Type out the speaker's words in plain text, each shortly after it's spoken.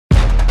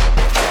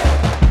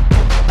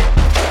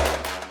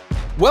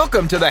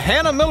Welcome to the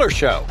Hannah Miller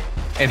Show.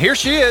 And here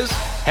she is,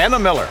 Hannah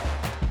Miller.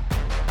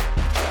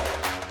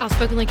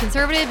 Outspokenly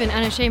conservative and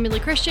unashamedly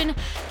Christian.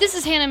 This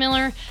is Hannah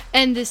Miller,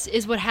 and this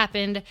is what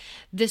happened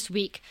this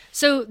week.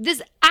 So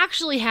this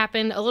actually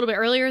happened a little bit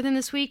earlier than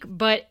this week,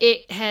 but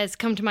it has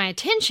come to my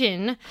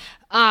attention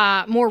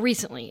more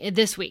recently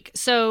this week.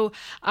 So,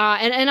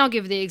 and I'll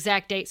give the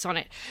exact dates on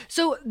it.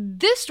 So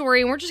this story,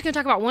 and we're just going to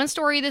talk about one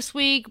story this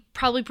week,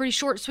 probably pretty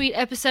short, sweet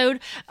episode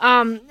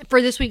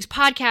for this week's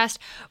podcast.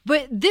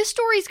 But this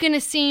story is going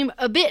to seem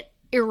a bit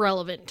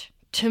irrelevant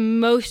to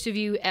most of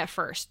you at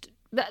first.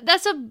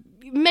 That's a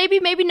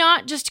maybe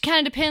not, just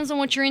kind of depends on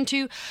what you're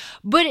into,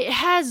 but it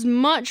has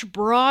much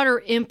broader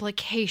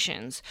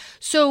implications.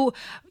 So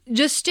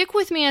just stick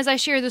with me as I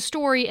share the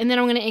story, and then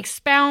I'm going to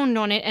expound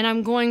on it, and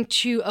I'm going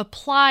to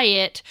apply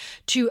it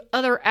to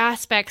other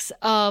aspects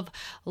of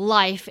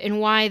life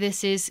and why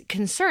this is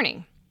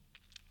concerning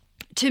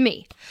to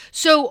me.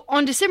 So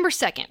on December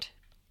 2nd,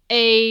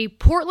 a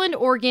Portland,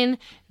 Oregon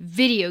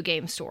video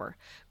game store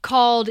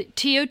called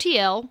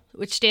TOTL,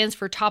 which stands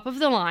for Top of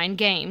the Line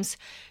Games,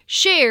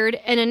 shared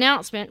an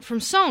announcement from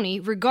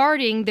Sony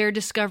regarding their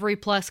Discovery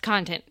Plus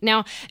content.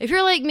 Now, if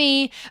you're like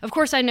me, of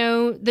course I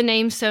know the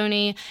name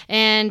Sony,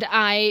 and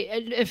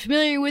I am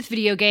familiar with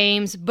video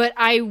games, but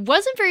I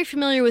wasn't very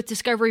familiar with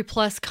Discovery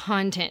Plus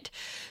content.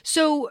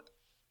 So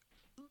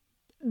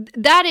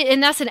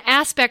that's an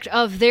aspect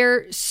of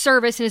their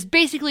service, and it's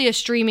basically a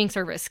streaming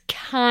service,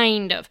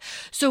 kind of.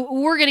 So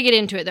we're going to get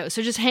into it, though,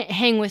 so just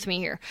hang with me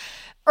here.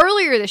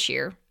 Earlier this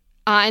year,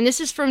 and this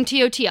is from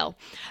TOTL,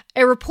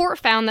 a report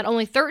found that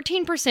only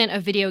 13%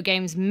 of video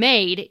games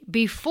made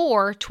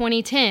before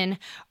 2010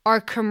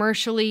 are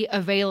commercially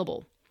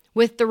available,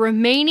 with the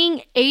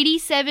remaining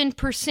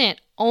 87%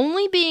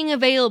 only being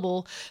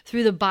available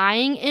through the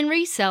buying and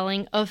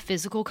reselling of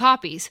physical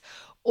copies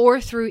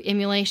or through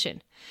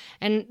emulation.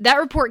 And that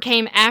report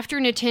came after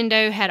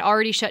Nintendo had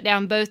already shut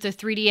down both the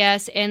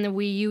 3DS and the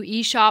Wii U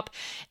eShop.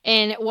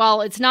 And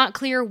while it's not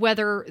clear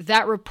whether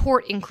that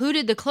report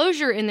included the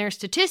closure in their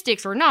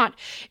statistics or not,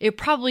 it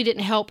probably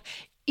didn't help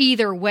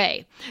either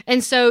way.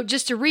 And so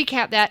just to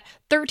recap that,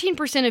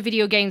 13% of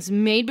video games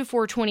made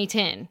before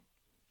 2010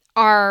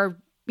 are,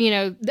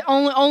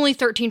 only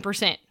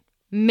 13%.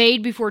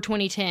 Made before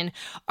 2010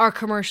 are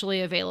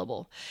commercially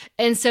available.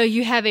 And so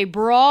you have a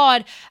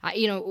broad,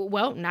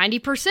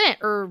 90%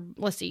 or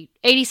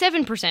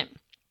 87%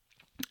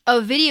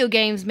 of video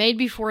games made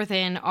before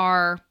then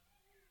are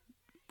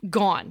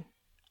gone.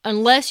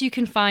 Unless you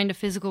can find a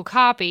physical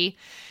copy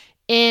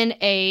in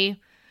a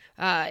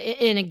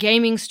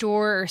gaming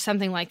store or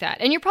something like that.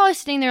 And you're probably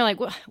sitting there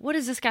like, what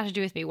does this got to do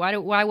with me?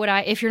 Why would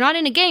I? If you're not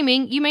into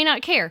gaming, you may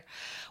not care.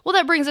 Well,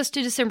 that brings us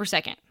to December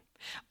 2nd.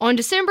 On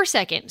December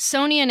 2nd,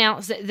 Sony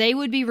announced that they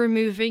would be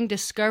removing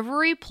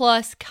Discovery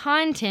Plus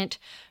content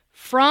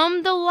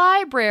from the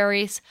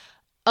libraries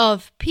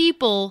of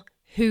people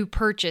who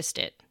purchased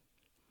it,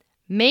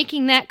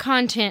 making that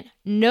content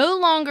no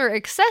longer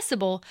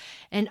accessible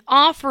and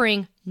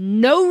offering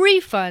no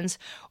refunds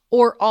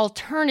or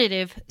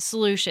alternative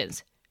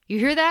solutions. You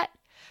hear that?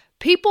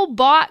 People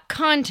bought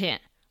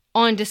content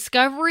on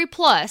Discovery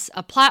Plus,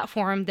 a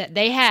platform that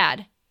they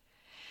had,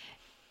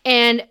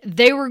 and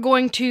they were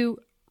going to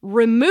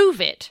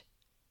remove it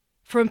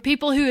from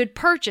people who had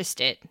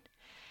purchased it.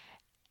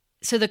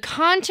 So the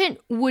content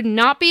would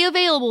not be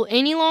available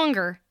any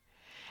longer.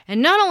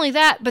 And not only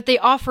that, but they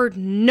offered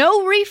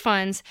no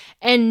refunds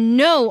and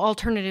no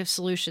alternative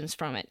solutions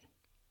from it.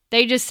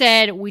 They just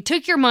said, we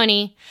took your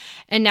money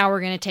and now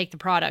we're going to take the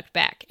product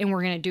back and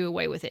we're going to do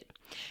away with it.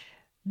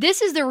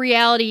 This is the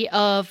reality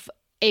of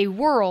a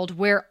world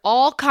where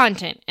all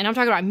content, and I'm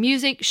talking about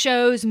music,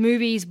 shows,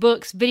 movies,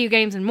 books, video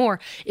games, and more,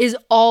 is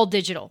all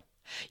digital.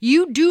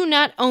 You do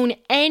not own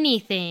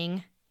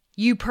anything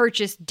you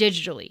purchase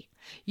digitally.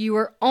 You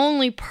are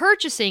only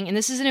purchasing, and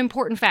this is an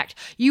important fact,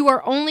 you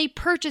are only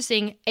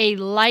purchasing a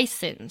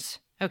license,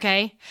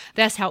 okay?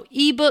 That's how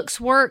ebooks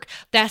work.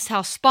 That's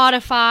how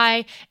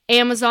Spotify,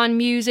 Amazon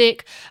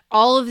Music,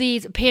 all of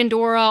these,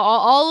 Pandora,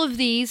 all of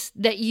these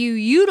that you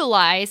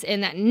utilize,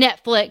 and that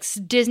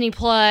Netflix, Disney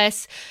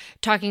Plus,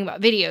 talking about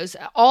videos,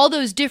 all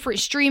those different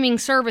streaming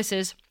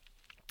services,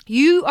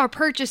 you are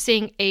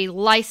purchasing a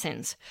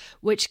license,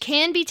 which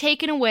can be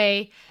taken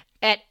away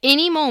at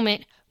any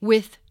moment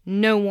with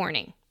no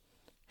warning.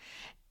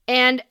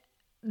 And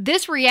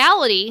this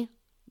reality,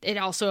 it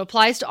also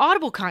applies to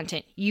Audible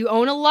content. You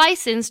own a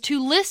license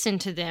to listen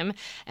to them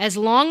as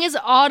long as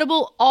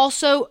Audible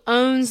also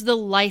owns the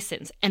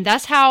license. And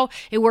that's how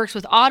it works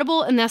with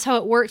Audible, and that's how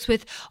it works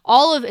with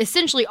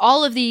essentially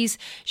all of these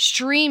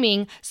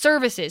streaming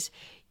services.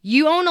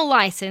 You own a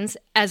license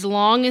as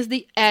long as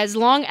the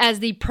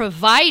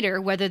provider,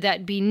 whether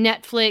that be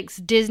Netflix,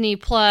 Disney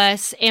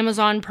Plus,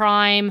 Amazon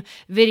Prime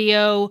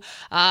Video,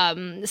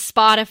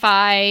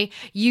 Spotify,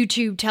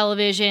 YouTube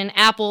television,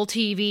 Apple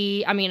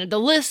TV. I mean, the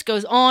list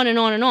goes on and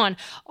on and on.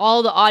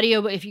 All the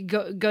audio, if you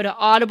go to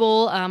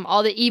Audible,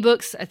 all the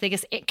ebooks, I think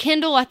it's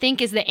Kindle, I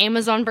think is the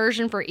Amazon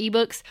version for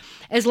ebooks.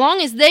 As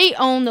long as they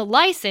own the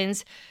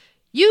license,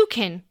 you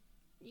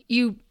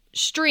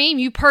stream,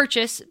 you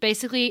purchase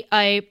basically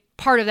a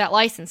part of that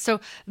license. So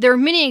there are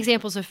many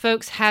examples of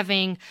folks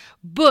having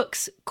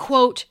books,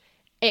 quote,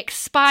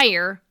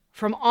 expire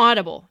from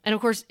Audible. And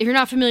of course, if you're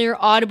not familiar,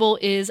 Audible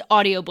is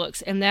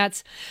audiobooks, and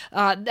that's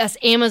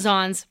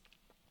Amazon's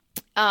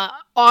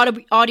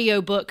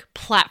audiobook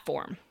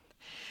platform.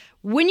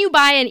 When you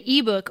buy an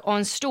ebook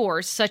on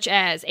stores such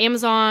as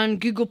Amazon,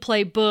 Google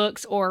Play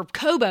Books, or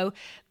Kobo,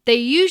 they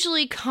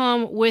usually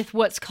come with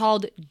what's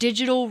called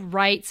digital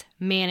rights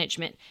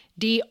management,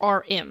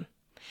 DRM.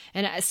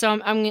 And so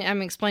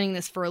I'm explaining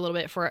this for a little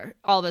bit for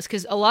all of us,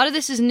 because a lot of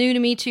this is new to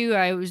me too.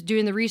 I was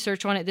doing the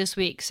research on it this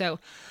week. So,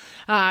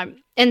 and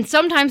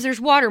sometimes there's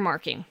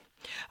watermarking.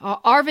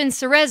 Arvind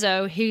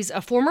Cerezo, he's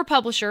a former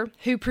publisher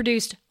who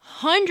produced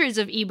hundreds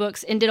of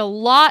ebooks and did a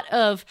lot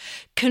of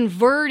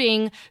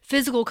converting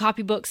physical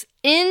copybooks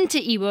into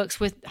ebooks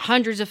with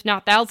hundreds, if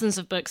not thousands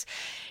of books.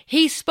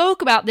 He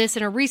spoke about this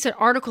in a recent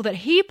article that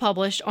he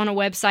published on a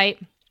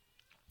website,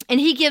 and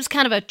he gives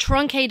kind of a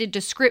truncated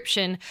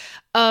description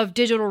of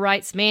digital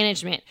rights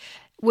management,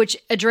 which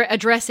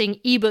addressing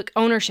ebook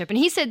ownership. And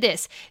he said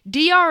this: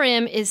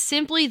 DRM is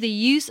simply the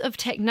use of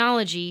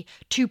technology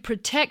to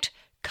protect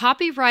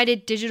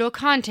copyrighted digital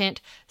content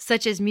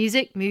such as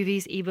music,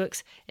 movies,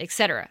 ebooks,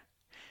 etc.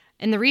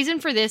 And the reason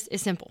for this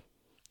is simple: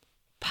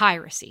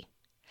 piracy.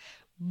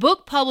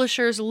 Book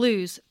publishers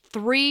lose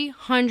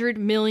 $300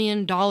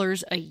 million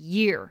a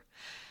year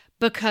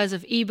because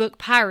of ebook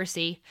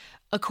piracy,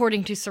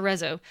 according to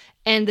Cerezo.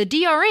 And the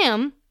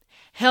DRM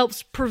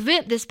helps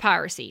prevent this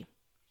piracy.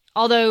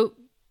 Although,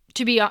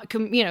 to be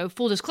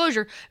full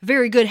disclosure,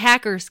 very good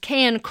hackers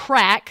can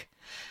crack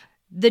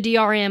the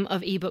DRM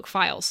of ebook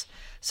files.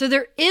 So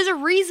there is a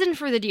reason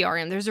for the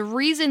DRM. There's a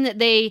reason that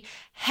they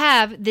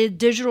have the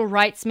digital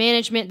rights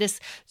management, this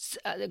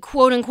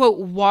quote-unquote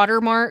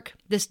watermark,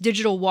 this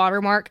digital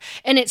watermark.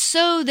 And it's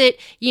so that,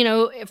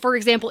 for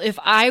example, if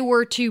I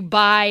were to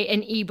buy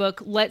an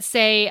ebook, let's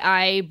say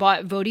I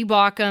bought Voddie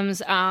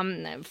Baucham's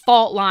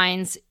Fault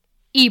Lines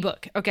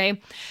ebook, okay?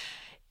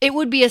 It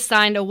would be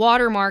assigned a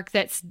watermark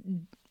that's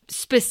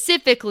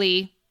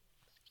specifically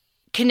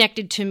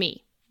connected to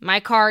me. My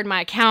card,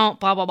 my account,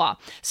 blah, blah, blah.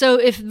 So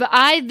if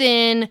I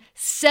then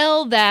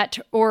sell that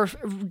or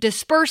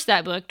disperse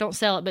that book, don't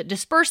sell it, but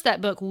disperse that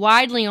book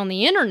widely on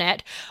the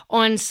internet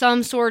on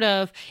some sort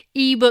of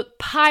ebook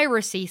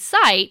piracy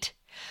site,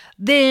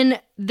 then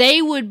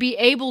they would be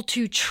able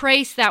to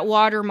trace that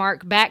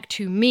watermark back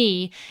to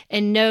me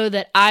and know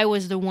that I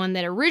was the one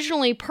that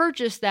originally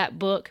purchased that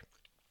book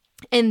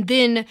and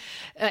then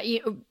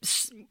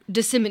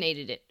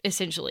disseminated it,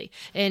 essentially,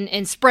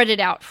 and spread it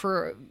out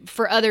for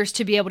others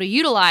to be able to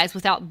utilize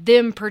without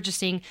them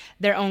purchasing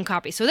their own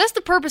copy. So that's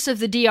the purpose of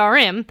the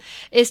DRM,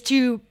 is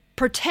to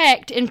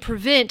protect and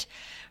prevent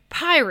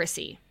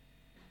piracy.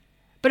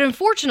 But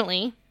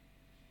unfortunately,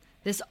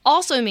 this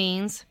also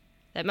means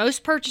that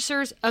most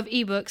purchasers of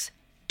ebooks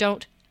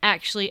don't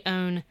actually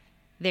own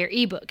their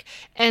ebook.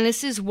 And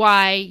this is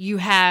why you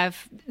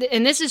have,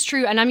 and this is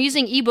true, and I'm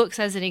using ebooks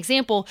as an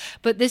example,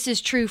 but this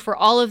is true for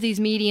all of these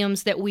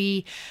mediums that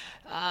we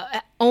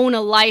own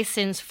a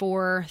license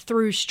for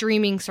through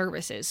streaming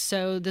services.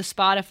 So the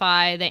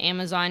Spotify, the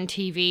Amazon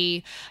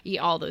TV,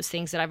 all those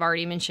things that I've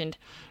already mentioned.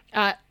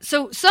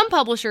 So some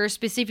publishers,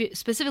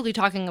 specifically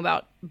talking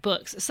about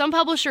books, some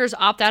publishers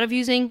opt out of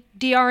using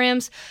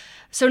DRMs.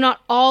 So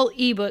not all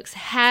ebooks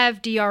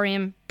have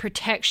DRM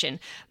protection.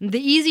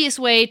 The easiest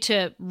way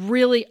to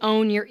really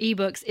own your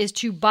ebooks is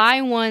to buy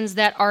ones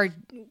that are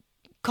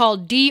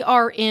called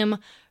DRM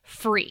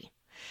free.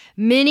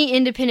 Many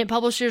independent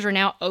publishers are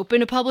now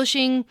open to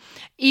publishing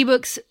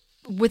ebooks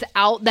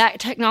without that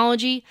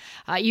technology.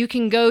 You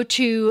can go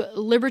to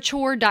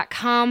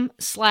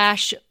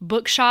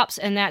Libreture.com/bookshops,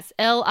 and that's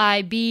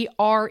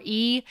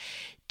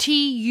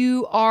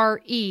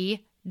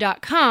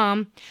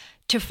LIBRETURE.com,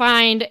 to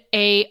find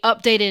a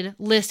updated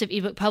list of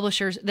ebook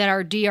publishers that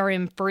are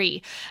DRM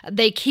free.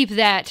 They keep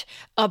that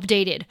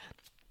updated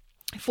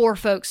for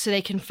folks so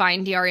they can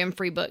find DRM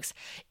free books.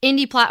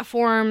 Indie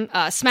platform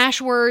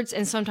Smashwords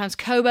and sometimes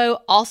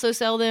Kobo also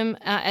sell them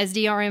as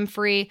DRM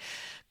free.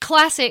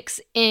 Classics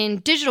in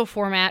digital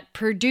format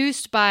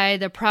produced by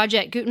the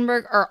Project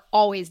Gutenberg are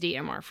always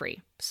DMR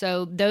free.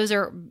 So those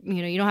are,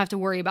 you don't have to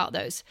worry about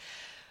those.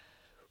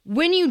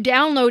 When you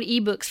download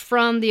ebooks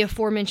from the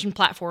aforementioned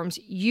platforms,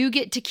 you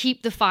get to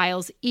keep the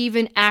files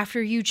even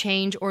after you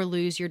change or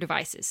lose your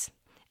devices.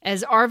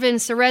 As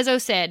Arvind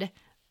Cerezo said,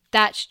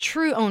 that's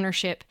true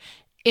ownership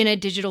in a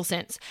digital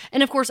sense.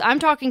 And of course, I'm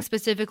talking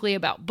specifically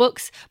about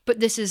books, but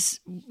this is,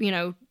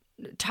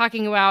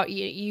 talking about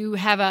you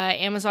have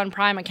a Amazon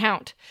Prime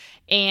account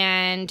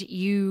and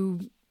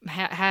you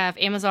have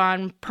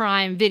Amazon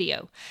Prime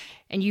Video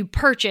and you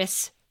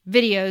purchase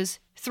videos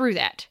through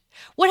that.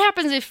 What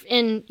happens if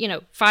in,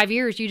 5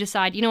 years you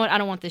decide, I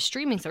don't want this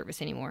streaming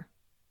service anymore?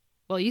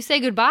 Well, you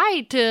say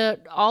goodbye to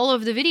all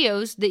of the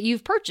videos that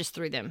you've purchased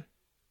through them.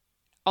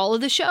 All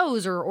of the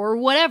shows or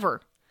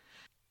whatever.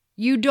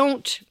 You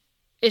don't,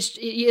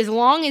 as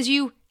long as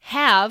you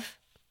have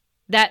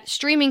that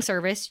streaming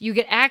service, you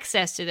get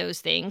access to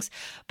those things.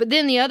 But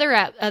then the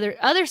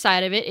other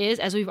side of it is,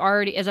 as I've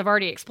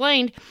already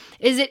explained,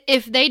 is that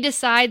if they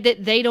decide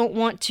that they don't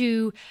want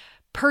to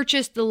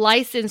purchase the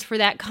license for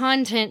that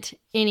content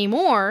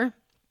anymore,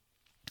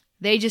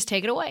 they just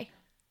take it away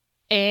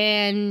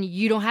and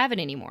you don't have it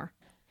anymore,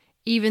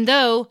 even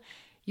though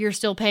you're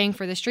still paying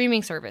for the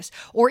streaming service.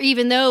 Or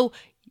even though,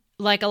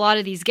 like a lot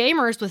of these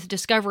gamers with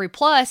Discovery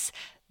Plus,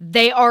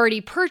 they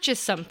already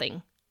purchased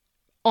something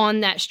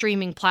on that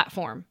streaming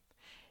platform.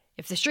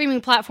 If the streaming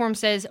platform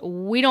says,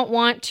 we don't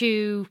want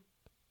to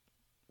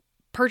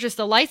purchase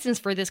the license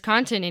for this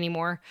content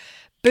anymore,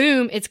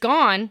 boom, it's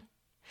gone.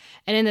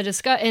 And in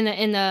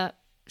the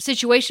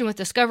situation with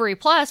Discovery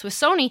Plus with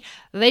Sony,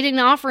 they didn't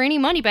offer any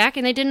money back,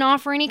 and they didn't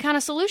offer any kind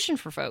of solution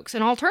for folks,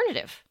 an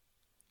alternative.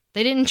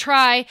 They didn't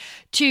try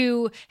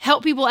to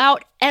help people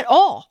out at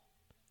all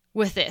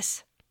with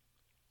this.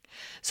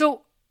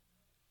 So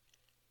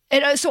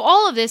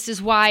all of this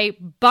is why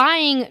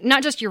buying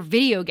not just your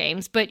video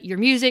games, but your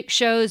music,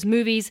 shows,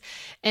 movies,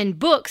 and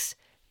books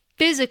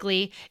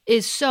physically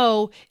is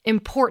so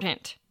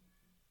important.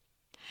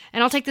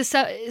 And I'll take this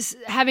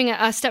having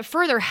a step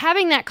further.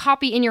 Having that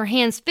copy in your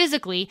hands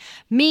physically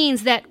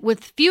means that,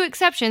 with few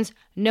exceptions,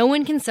 no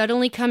one can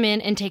suddenly come in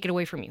and take it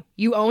away from you.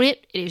 You own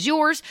it. It is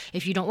yours.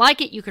 If you don't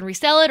like it, you can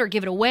resell it or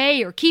give it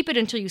away or keep it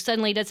until you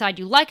suddenly decide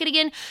you like it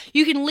again.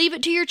 You can leave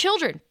it to your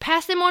children,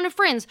 pass them on to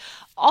friends.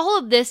 All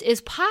of this is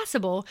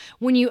possible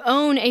when you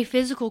own a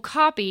physical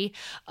copy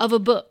of a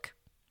book.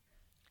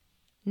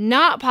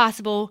 Not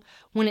possible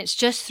when it's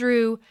just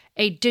through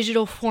a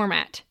digital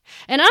format.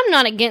 And I'm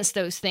not against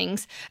those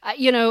things. I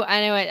know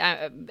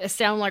I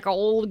sound like an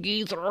old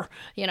geezer,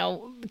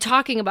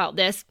 talking about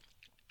this.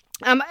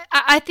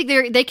 I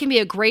think they can be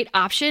a great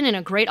option and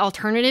a great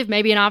alternative.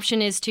 Maybe an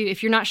option is to,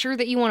 if you're not sure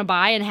that you want to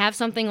buy and have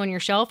something on your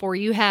shelf, or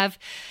you have,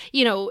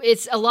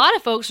 it's a lot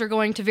of folks are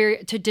going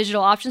to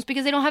digital options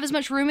because they don't have as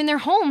much room in their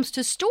homes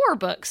to store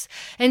books.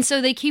 And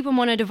so they keep them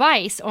on a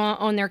device,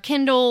 on their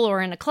Kindle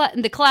or in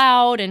the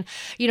cloud. And,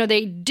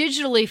 they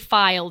digitally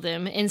file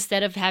them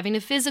instead of having to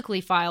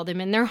physically file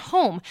them in their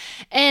home.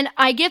 And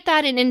I get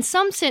that. And in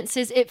some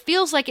senses, it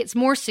feels like it's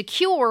more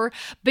secure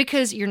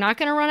because you're not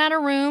going to run out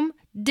of room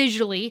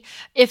digitally.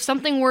 If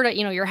something were to,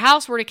 your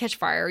house were to catch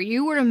fire, or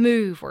you were to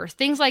move, or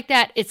things like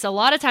that, it's a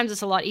lot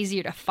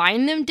easier to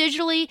find them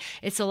digitally.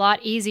 It's a lot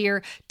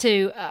easier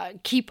to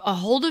keep a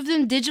hold of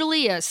them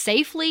digitally,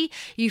 safely.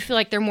 You feel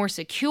like they're more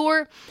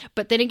secure.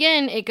 But then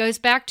again, it goes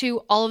back to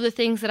all of the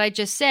things that I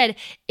just said.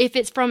 If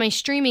it's from a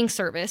streaming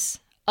service,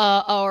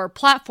 or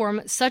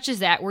platform such as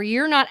that, where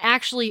you're not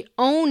actually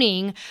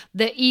owning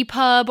the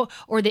EPUB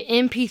or the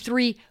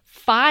MP3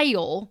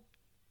 file,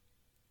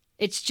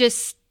 it's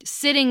just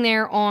sitting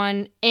there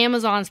on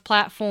Amazon's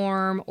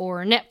platform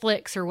or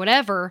Netflix or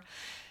whatever,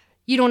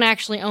 you don't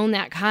actually own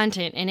that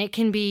content, and it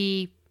can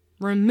be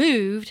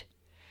removed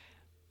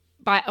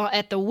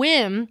at the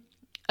whim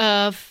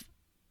of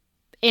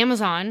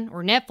Amazon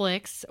or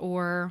Netflix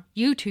or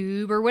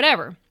YouTube or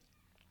whatever.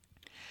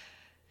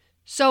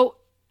 So,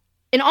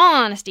 in all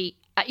honesty,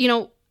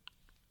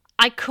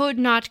 I could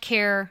not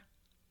care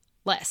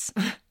less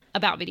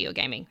about video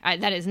gaming.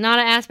 That is not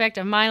an aspect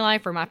of my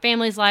life or my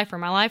family's life or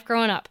my life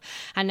growing up.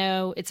 I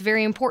know it's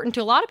very important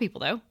to a lot of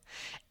people, though,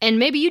 and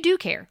maybe you do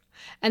care.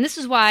 And this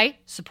is why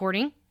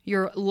supporting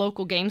your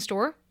local game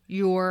store,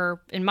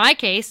 in my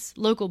case,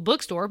 local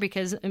bookstore,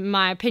 because in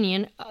my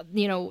opinion,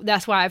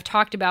 that's why I've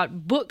talked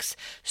about books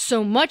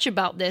so much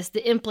about this,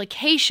 the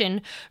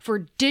implication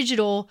for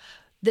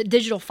the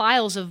digital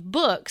files of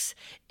books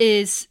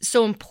is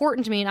so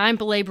important to me, and I'm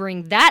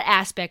belaboring that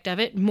aspect of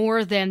it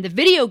more than the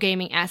video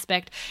gaming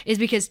aspect, is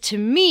because to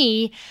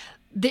me,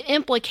 the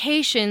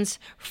implications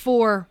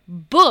for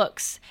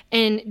books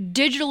and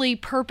digitally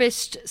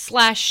purposed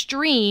 /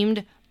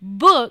 streamed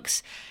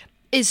books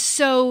is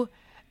so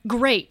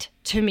great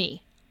to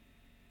me.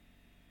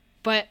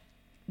 But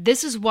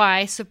this is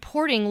why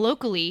supporting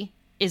locally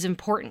is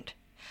important.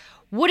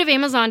 What if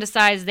Amazon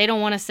decides they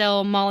don't want to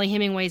sell Molly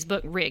Hemingway's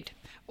book, Rigged?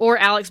 Or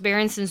Alex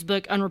Berenson's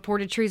book,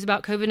 Unreported Truths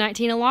About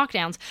COVID-19 and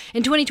Lockdowns.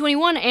 In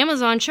 2021,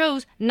 Amazon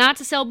chose not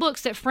to sell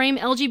books that frame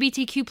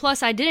LGBTQ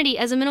plus identity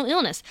as a mental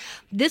illness.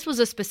 This was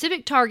a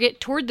specific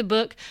target toward the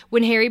book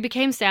When Harry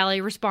Became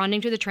Sally,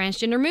 responding to the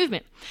transgender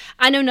movement.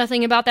 I know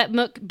nothing about that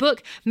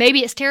book.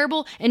 Maybe it's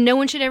terrible and no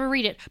one should ever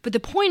read it. But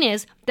the point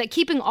is that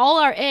keeping all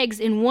our eggs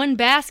in one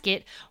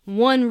basket,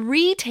 one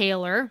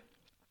retailer,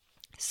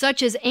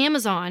 such as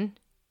Amazon,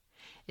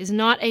 is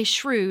not a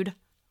shrewd,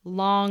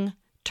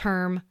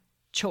 long-term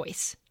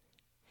choice.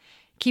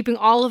 Keeping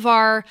all of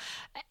our,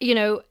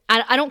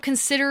 I don't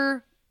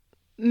consider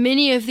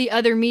many of the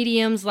other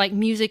mediums like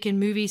music and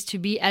movies to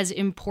be as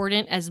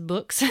important as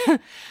books.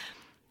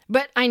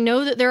 But I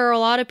know that there are a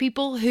lot of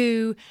people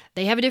who,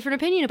 they have a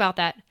different opinion about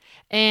that.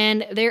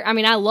 And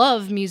I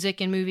love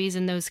music and movies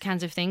and those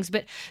kinds of things,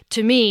 but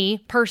to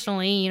me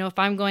personally, if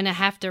I'm going to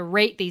have to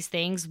rate these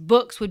things,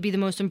 books would be the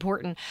most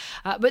important.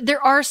 But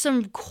there are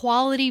some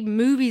quality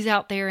movies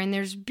out there, and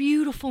there's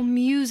beautiful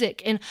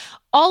music, and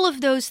all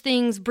of those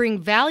things bring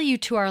value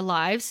to our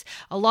lives.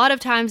 A lot of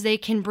times they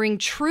can bring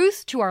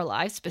truth to our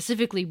lives,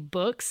 specifically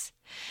books.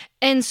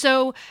 And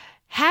so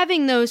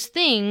having those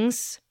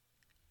things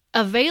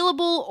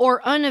available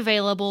or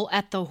unavailable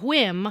at the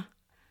whim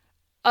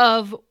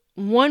of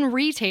one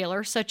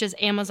retailer, such as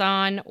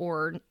Amazon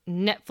or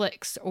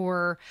Netflix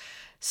or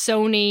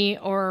Sony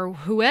or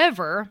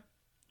whoever,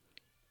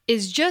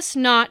 is just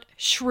not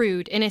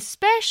shrewd. And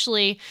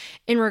especially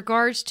in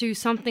regards to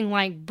something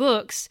like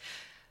books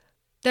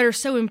that are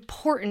so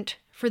important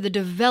for the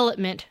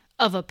development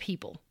of a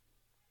people.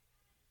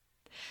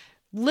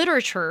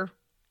 Literature,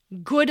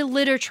 good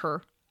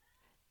literature,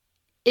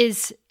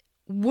 is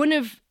one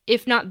of,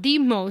 if not the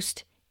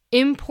most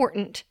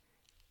important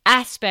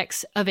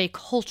aspects of a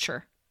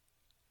culture.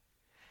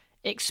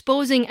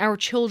 Exposing our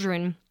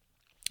children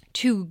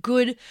to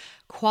good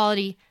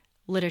quality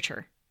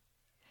literature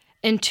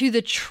and to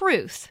the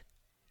truth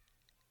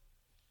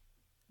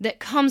that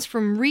comes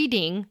from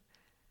reading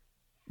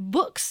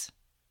books.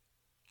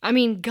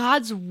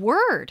 God's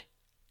Word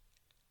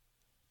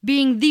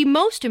being the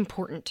most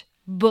important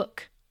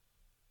book.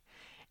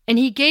 And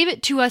He gave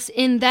it to us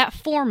in that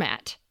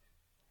format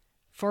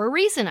for a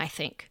reason, I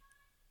think.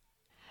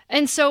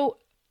 And so,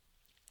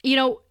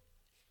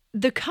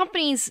 the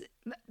companies,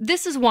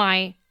 this is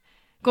why,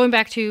 going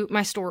back to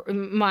my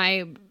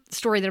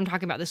story that I'm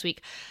talking about this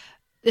week,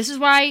 this is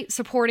why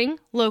supporting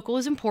local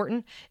is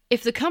important.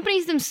 If the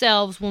companies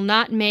themselves will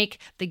not make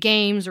the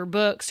games or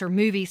books or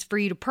movies for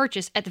you to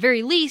purchase, at the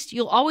very least,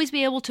 you'll always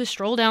be able to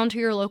stroll down to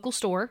your local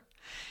store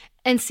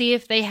and see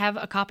if they have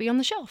a copy on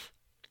the shelf.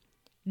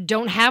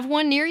 Don't have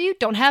one near you?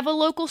 Don't have a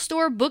local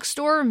store,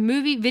 bookstore,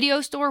 movie,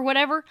 video store,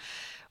 whatever?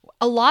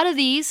 A lot of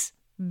these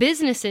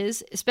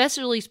businesses,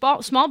 especially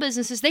small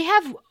businesses, they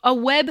have a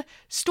web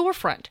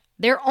storefront.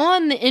 They're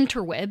on the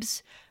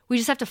interwebs. We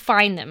just have to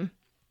find them.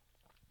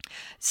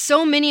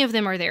 So many of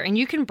them are there, and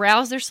you can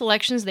browse their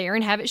selections there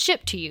and have it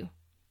shipped to you.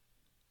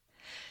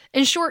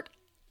 In short,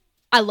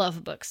 I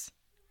love books.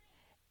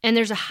 And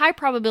there's a high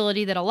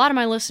probability that a lot of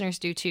my listeners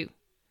do too.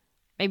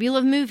 Maybe you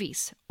love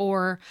movies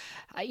or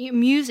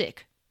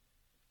music.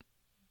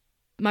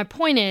 My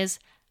point is,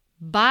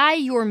 buy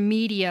your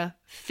media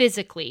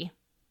physically.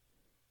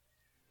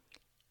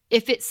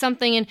 If it's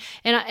something,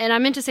 and I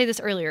meant to say this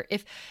earlier,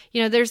 if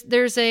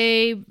there's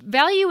a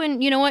value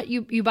in,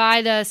 you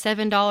buy the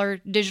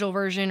 $7 digital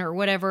version or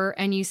whatever,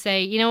 and you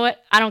say,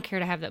 I don't care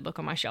to have that book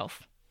on my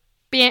shelf.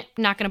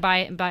 Not going to buy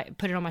it and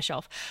put it on my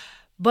shelf.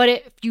 But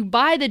if you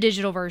buy the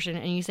digital version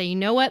and you say,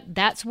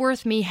 that's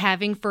worth me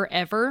having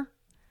forever,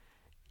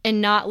 and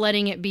not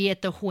letting it be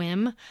at the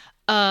whim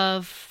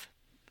of,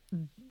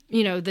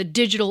 the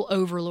digital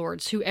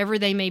overlords, whoever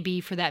they may be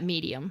for that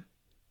medium.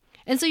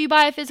 And so you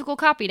buy a physical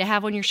copy to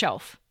have on your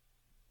shelf.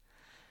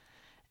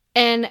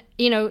 And,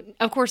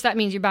 of course, that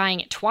means you're buying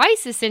it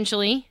twice,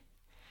 essentially.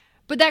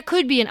 But that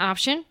could be an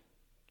option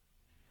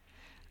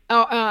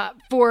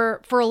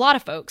for a lot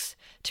of folks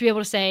to be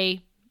able to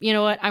say,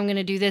 I'm going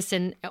to do this.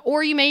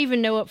 Or you may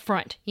even know up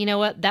front,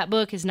 that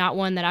book is not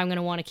one that I'm going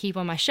to want to keep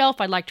on my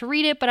shelf. I'd like to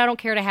read it, but I don't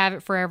care to have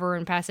it forever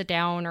and pass it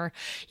down or,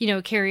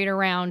 carry it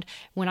around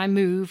when I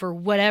move or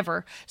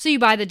whatever. So you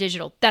buy the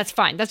digital. That's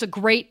fine. That's a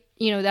great,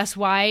 that's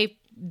why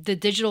the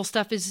digital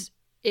stuff is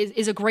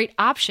a great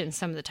option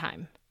some of the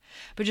time.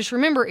 But just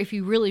remember, if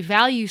you really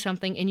value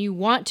something and you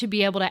want to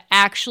be able to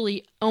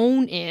actually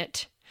own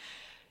it,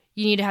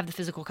 you need to have the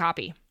physical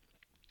copy.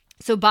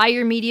 So buy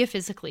your media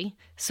physically,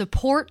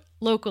 support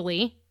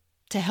locally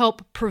to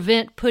help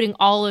prevent putting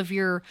all of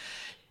your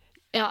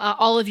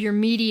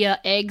media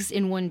eggs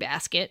in one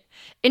basket,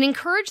 and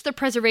encourage the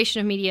preservation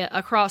of media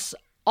across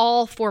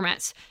all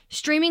formats.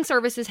 Streaming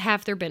services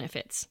have their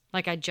benefits,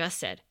 like I just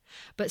said,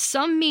 but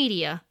some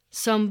media,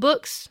 some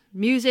books,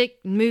 music,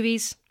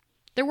 movies,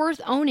 they're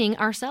worth owning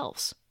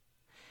ourselves.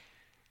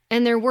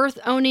 And they're worth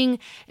owning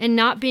and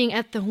not being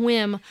at the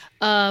whim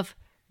of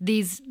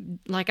these,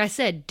 like I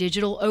said,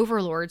 digital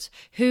overlords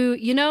who,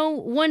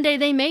 one day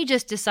they may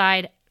just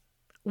decide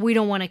we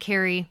don't want to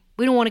carry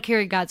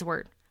God's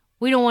Word.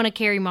 We don't want to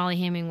carry Molly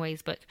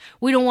Hemingway's book.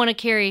 We don't want to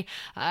carry,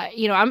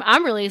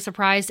 I'm really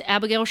surprised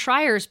Abigail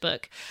Shrier's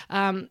book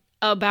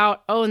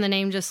about, and the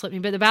name just slipped me,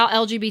 but about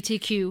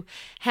LGBTQ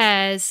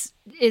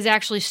is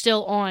actually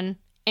still on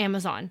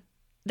Amazon.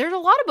 There's a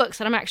lot of books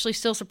that I'm actually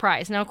still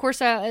surprised. Now, of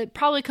course, it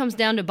probably comes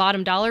down to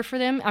bottom dollar for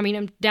them.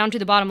 Down to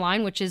the bottom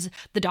line, which is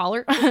the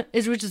dollar,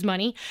 which is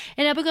money.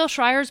 And Abigail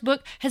Shrier's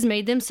book has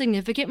made them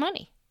significant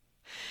money.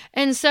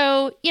 And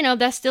so,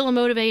 that's still a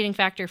motivating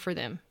factor for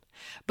them.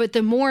 But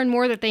the more and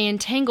more that they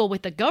entangle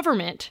with the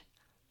government,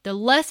 the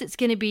less it's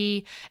going to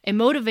be a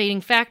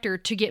motivating factor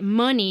to get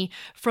money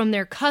from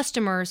their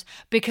customers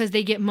because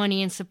they get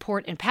money and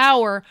support and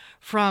power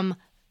from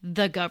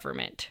the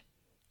government.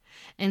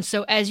 And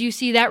so as you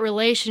see that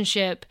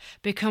relationship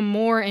become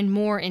more and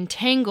more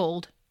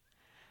entangled,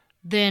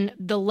 then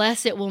the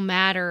less it will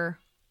matter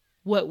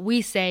what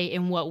we say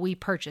and what we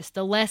purchase.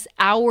 The less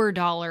our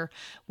dollar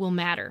will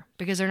matter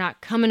because they're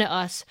not coming to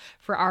us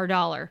for our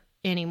dollar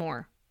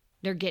anymore.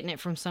 They're getting it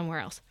from somewhere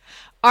else.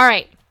 All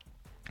right.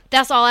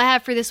 That's all I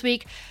have for this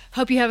week.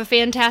 Hope you have a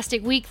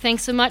fantastic week.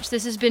 Thanks so much.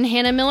 This has been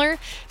Hannah Miller.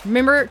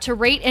 Remember to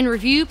rate and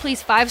review.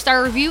 Please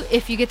 5-star review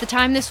if you get the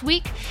time this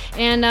week.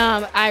 And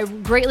I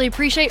greatly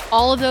appreciate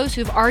all of those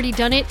who've already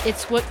done it.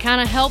 It's what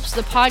kind of helps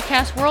the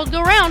podcast world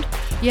go round.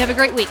 You have a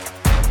great week.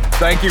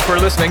 Thank you for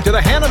listening to The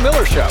Hannah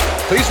Miller Show.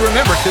 Please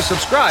remember to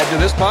subscribe to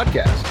this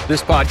podcast.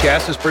 This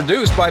podcast is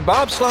produced by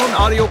Bob Sloan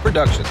Audio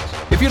Productions.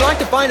 If you'd like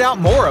to find out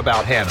more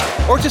about Hannah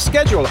or to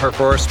schedule her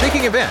for a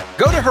speaking event,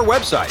 go to her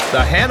website,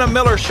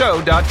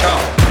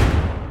 thehannahmillershow.com.